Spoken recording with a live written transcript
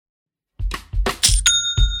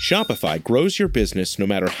Shopify grows your business no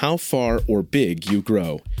matter how far or big you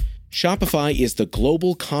grow. Shopify is the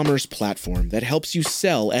global commerce platform that helps you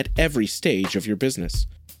sell at every stage of your business.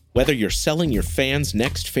 Whether you're selling your fans'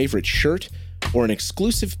 next favorite shirt or an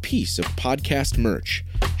exclusive piece of podcast merch,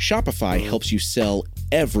 Shopify helps you sell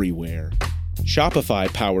everywhere.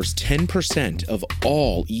 Shopify powers 10% of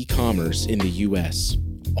all e-commerce in the U.S.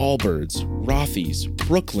 Allbirds, Rothy's,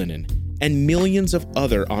 Brooklinen, and millions of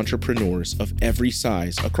other entrepreneurs of every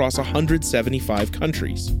size across 175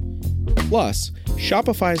 countries. Plus,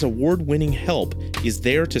 Shopify's award-winning help is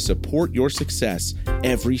there to support your success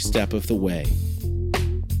every step of the way.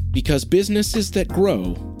 Because businesses that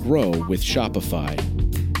grow, grow with Shopify.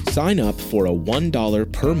 Sign up for a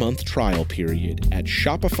 $1 per month trial period at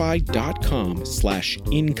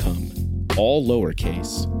shopify.com/income, all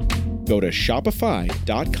lowercase. Go to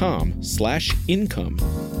shopify.com/income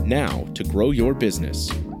now to grow your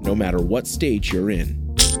business, no matter what stage you're in.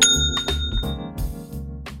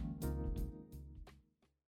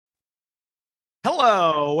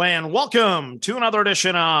 Hello, and welcome to another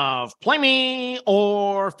edition of Play Me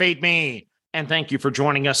or Fade Me. And thank you for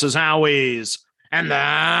joining us as always. And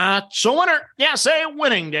that's a winner. Yes, a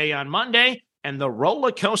winning day on Monday, and the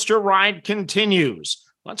roller coaster ride continues.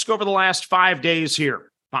 Let's go over the last 5 days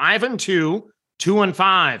here. 5-2,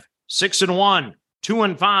 2-5, 6-1,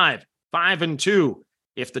 2-5, 5-2.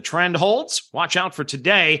 If the trend holds, watch out for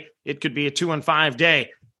today. It could be a 2-5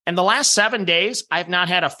 day. And the last 7 days, I've not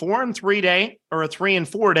had a 4-3 day or a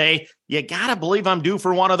 3-4 day. You got to believe I'm due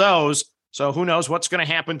for one of those. So who knows what's going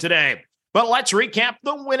to happen today. But let's recap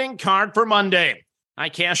the winning card for Monday. I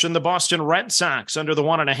cash in the Boston Red Sox under the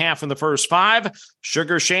 1.5 in the first 5.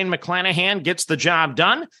 Sugar Shane McClanahan gets the job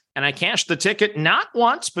done. And I cashed the ticket not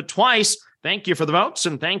once, but twice. Thank you for the votes,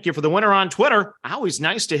 and thank you for the winner on Twitter. Always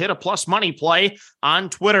nice to hit a plus money play on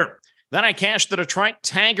Twitter. Then I cashed the Detroit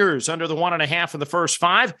Tigers under the 1.5 in the first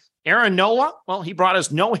 5. Aaron Nola, well, he brought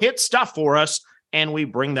us no-hit stuff for us, and we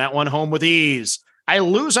bring that one home with ease. I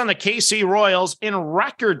lose on the KC Royals in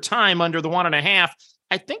record time under the 1.5.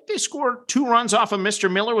 I think they scored 2 runs off of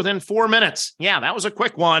Mr. Miller within 4 minutes. Yeah, that was a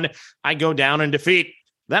quick one. I go down in defeat.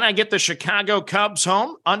 Then I get the Chicago Cubs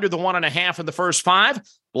home under the 1.5 in the first 5.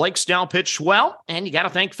 Blake Snell pitched well, and you got to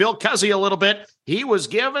thank Phil Cuzzy a little bit. He was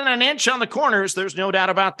given an inch on the corners. There's no doubt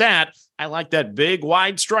about that. I like that big,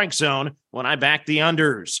 wide strike zone when I back the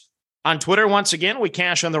unders. On Twitter, once again, we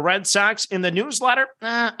cash on the Red Sox. In the newsletter,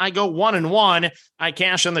 I go 1-1. I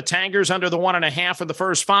cash on the Tigers under the 1.5 in the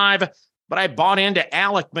first 5, but I bought into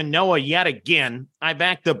Alek Manoah yet again. I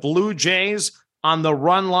backed the Blue Jays on the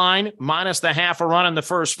run line, minus the half a run in the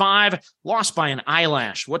first 5, lost by an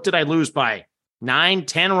eyelash. What did I lose by?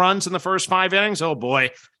 9-10 runs in the first 5 innings? Oh boy.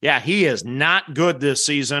 Yeah, he is not good this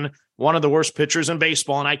season. One of the worst pitchers in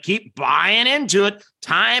baseball, and I keep buying into it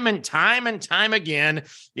time and time and time again.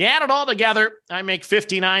 You add it all together, I make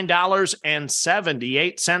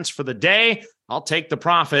 $59.78 for the day. I'll take the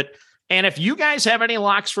profit. And if you guys have any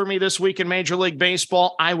locks for me this week in Major League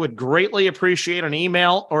Baseball, I would greatly appreciate an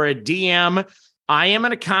email or a DM. I am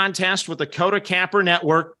in a contest with the Coda Capper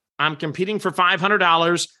Network. I'm competing for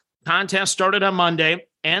 $500. Contest started on Monday,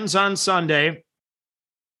 ends on Sunday.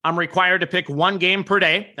 I'm required to pick 1 game per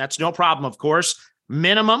day. That's no problem, of course.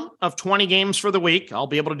 Minimum of 20 games for the week. I'll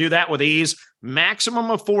be able to do that with ease.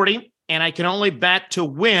 Maximum of 40, and I can only bet to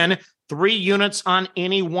win 3 units on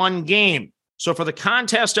any 1 game. So for the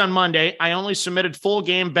contest on Monday, I only submitted full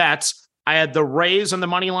game bets. I had the Rays on the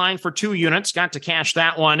money line for 2 units. Got to cash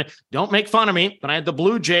that one. Don't make fun of me, but I had the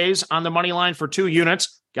Blue Jays on the money line for 2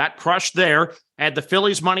 units. Got crushed there. I had the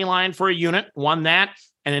Phillies money line for a unit. Won that.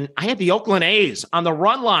 And then I had the Oakland A's on the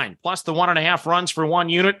run line, plus the 1.5 runs for 1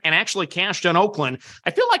 unit, and actually cashed on Oakland.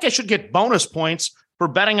 I feel like I should get bonus points for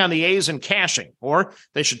betting on the A's and cashing, or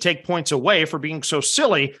they should take points away for being so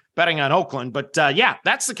silly betting on Oakland. But yeah,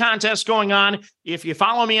 that's the contest going on. If you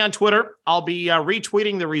follow me on Twitter, I'll be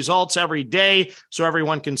retweeting the results every day so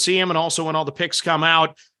everyone can see them, and also when all the picks come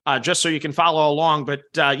out, just so you can follow along. But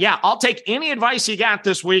yeah, I'll take any advice you got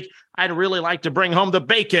this week. I'd really like to bring home the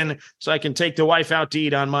bacon so I can take the wife out to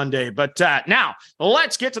eat on Monday. But now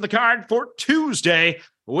let's get to the card for Tuesday.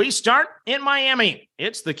 We start in Miami.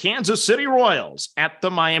 It's the Kansas City Royals at the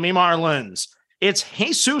Miami Marlins. It's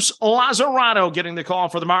Jesus Lazarado getting the call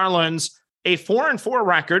for the Marlins. A 4-4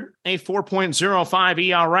 record, a 4.05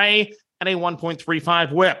 ERA, and a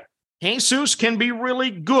 1.35 whip. Jesus can be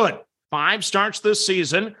really good. 5 starts this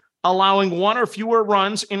season, allowing 1 or fewer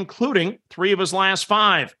runs, including 3 of his last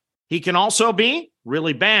 5. He can also be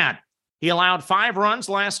really bad. He allowed 5 runs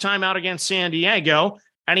last time out against San Diego,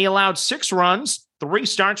 and he allowed 6 runs, 3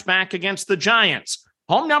 starts back against the Giants.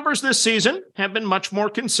 Home numbers this season have been much more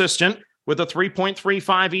consistent, with a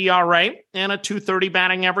 3.35 ERA and a 230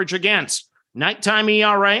 batting average against. Nighttime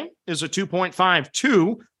ERA is a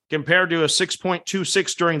 2.52 compared to a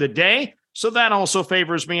 6.26 during the day, so that also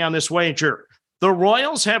favors me on this wager. The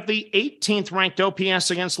Royals have the 18th ranked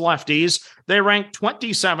OPS against lefties. They rank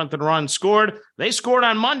 27th in runs scored. They scored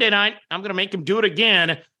on Monday night. I'm going to make them do it again.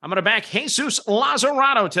 I'm going to back Jesus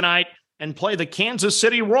Lazarado tonight and play the Kansas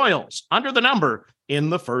City Royals under the number in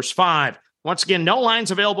the first 5. Once again, no lines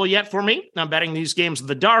available yet for me. I'm betting these games in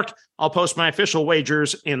the dark. I'll post my official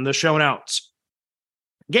wagers in the show notes.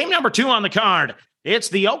 Game number 2 on the card. It's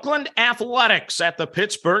the Oakland Athletics at the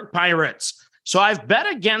Pittsburgh Pirates. So I've bet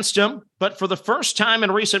against them, but for the first time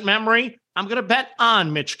in recent memory, I'm going to bet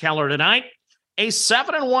on Mitch Keller tonight. A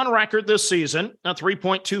 7-1 record this season, a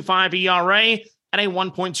 3.25 ERA, and a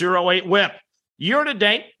 1.08 whip. Year to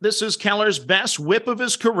date, this is Keller's best whip of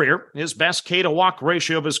his career, his best K to walk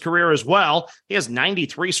ratio of his career as well. He has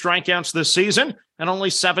 93 strikeouts this season and only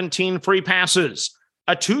 17 free passes.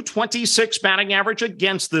 A 226 batting average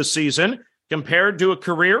against this season compared to a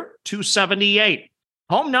career 278.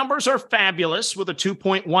 Home numbers are fabulous with a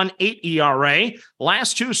 2.18 ERA.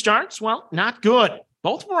 Last 2 starts, well, not good.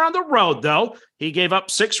 Both were on the road, though. He gave up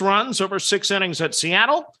 6 runs over 6 innings at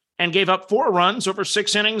Seattle and gave up 4 runs over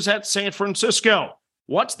 6 innings at San Francisco.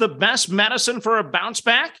 What's the best medicine for a bounce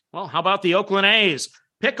back? Well, how about the Oakland A's?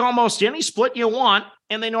 Pick almost any split you want,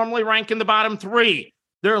 and they normally rank in the bottom 3.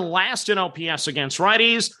 They're last in OPS against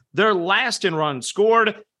righties. They're last in runs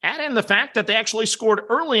scored. Add in the fact that they actually scored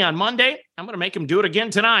early on Monday. I'm going to make them do it again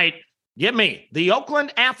tonight. Give me the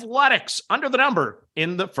Oakland Athletics under the number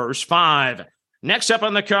in the first 5. Next up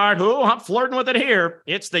on the card, I'm flirting with it here.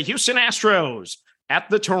 It's the Houston Astros at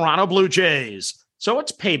the Toronto Blue Jays. So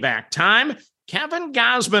it's payback time. Kevin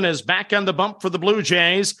Gausman is back on the bump for the Blue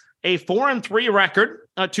Jays. A 4-3 record,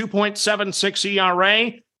 a 2.76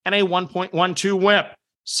 ERA, and a 1.12 whip.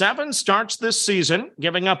 7 starts this season,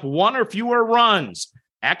 giving up 1 or fewer runs.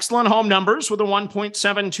 Excellent home numbers with a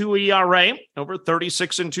 1.72 ERA over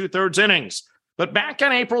 36 2/3 innings. But back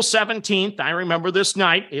on April 17th, I remember this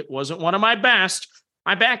night, it wasn't one of my best.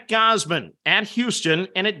 I backed Gausman at Houston,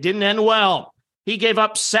 and it didn't end well. He gave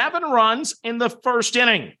up 7 runs in the first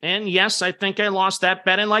inning. And yes, I think I lost that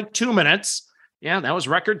bet in like 2 minutes. Yeah, that was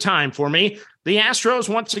record time for me. The Astros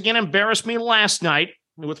once again embarrassed me last night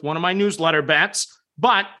with one of my newsletter bets.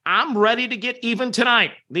 But I'm ready to get even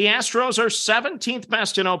tonight. The Astros are 17th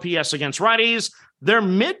best in OPS against righties. They're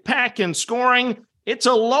mid-pack in scoring. It's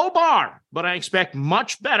a low bar, but I expect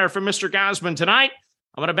much better from Mr. Gausman tonight.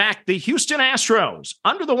 I'm going to back the Houston Astros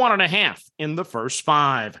under the 1.5 in the first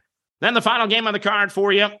 5. Then the final game on the card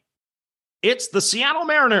for you. It's the Seattle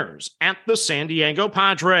Mariners at the San Diego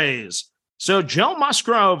Padres. So Joe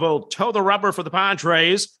Musgrove will toe the rubber for the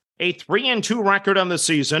Padres. A 3-2 record on the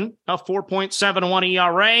season, a 4.71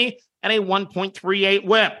 ERA, and a 1.38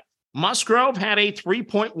 whip. Musgrove had a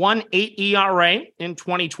 3.18 ERA in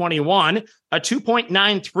 2021, a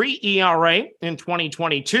 2.93 ERA in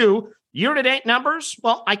 2022. Year-to-date numbers,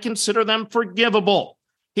 well, I consider them forgivable.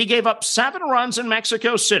 He gave up 7 runs in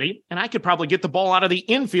Mexico City, and I could probably get the ball out of the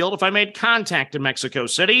infield if I made contact in Mexico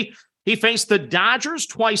City. He faced the Dodgers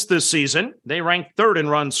twice this season. They ranked 3rd in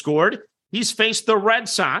runs scored. He's faced the Red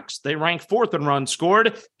Sox. They rank 4th in runs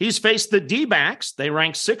scored. He's faced the D-backs. They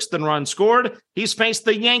rank 6th in runs scored. He's faced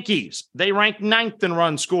the Yankees. They rank 9th in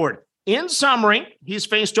runs scored. In summary, he's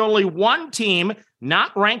faced only one team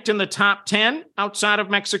not ranked in the top 10 outside of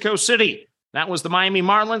Mexico City. That was the Miami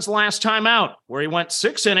Marlins last time out, where he went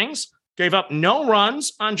 6 innings, gave up no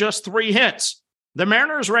runs on just 3 hits. The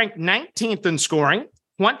Mariners ranked 19th in scoring,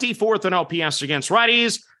 24th in OPS against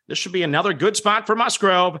righties. This should be another good spot for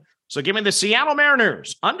Musgrove. So give me the Seattle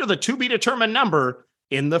Mariners under the to-be-determined number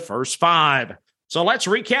in the first 5. So let's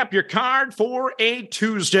recap your card for a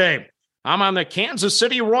Tuesday. I'm on the Kansas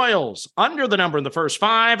City Royals under the number in the first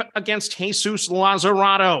 5 against Jesus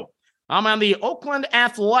Lazarado. I'm on the Oakland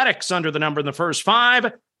Athletics under the number in the first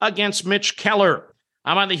 5 against Mitch Keller.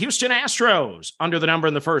 I'm on the Houston Astros under the number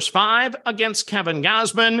in the first 5 against Kevin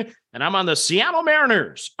Gausman. And I'm on the Seattle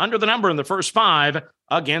Mariners under the number in the first 5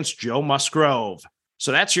 against Joe Musgrove.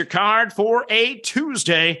 So that's your card for a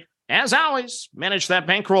Tuesday. As always, manage that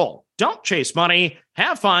bankroll. Don't chase money.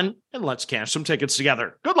 Have fun, and let's cash some tickets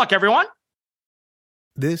together. Good luck, everyone.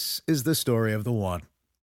 This is the story of the one.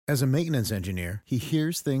 As a maintenance engineer, he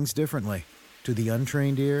hears things differently. To the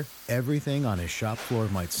untrained ear, everything on his shop floor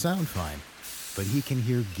might sound fine, but he can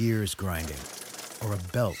hear gears grinding or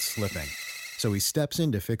a belt slipping. So he steps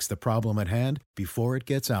in to fix the problem at hand before it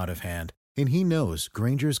gets out of hand. And he knows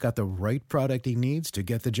Granger's got the right product he needs to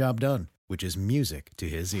get the job done, which is music to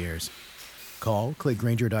his ears. Call, click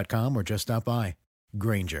Grainger.com, or just stop by.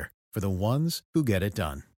 Grainger, for the ones who get it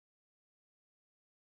done.